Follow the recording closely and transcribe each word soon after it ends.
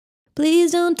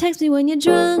Please don't text me when you're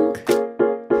drunk.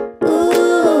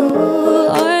 Ooh,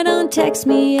 or don't text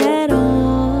me at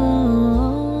all.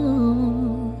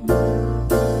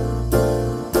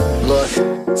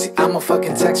 Look, see, I'ma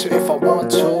fucking text you if I want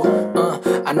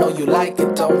to. I know you like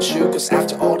it, don't you? Cause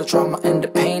after all the drama and the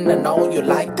pain, I know you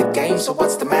like the game. So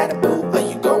what's the matter, boo? Are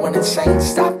you going insane?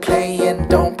 Stop playing,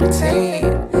 don't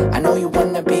pretend. I know you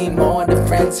wanna be more than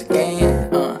friends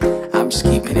again. I'm just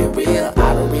keeping it real,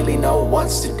 I don't really know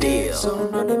what's the deal. So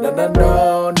no, no, no,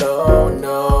 no, no, no,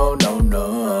 no, no,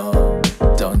 no.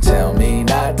 Don't tell me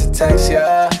not to text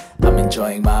ya. I'm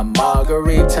enjoying my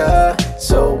margarita.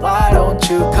 So why don't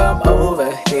you come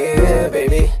over here,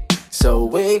 baby? So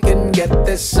we can get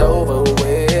this over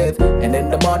with. And in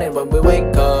the morning when we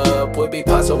wake up, we'll be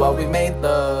puzzled while we made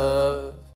love.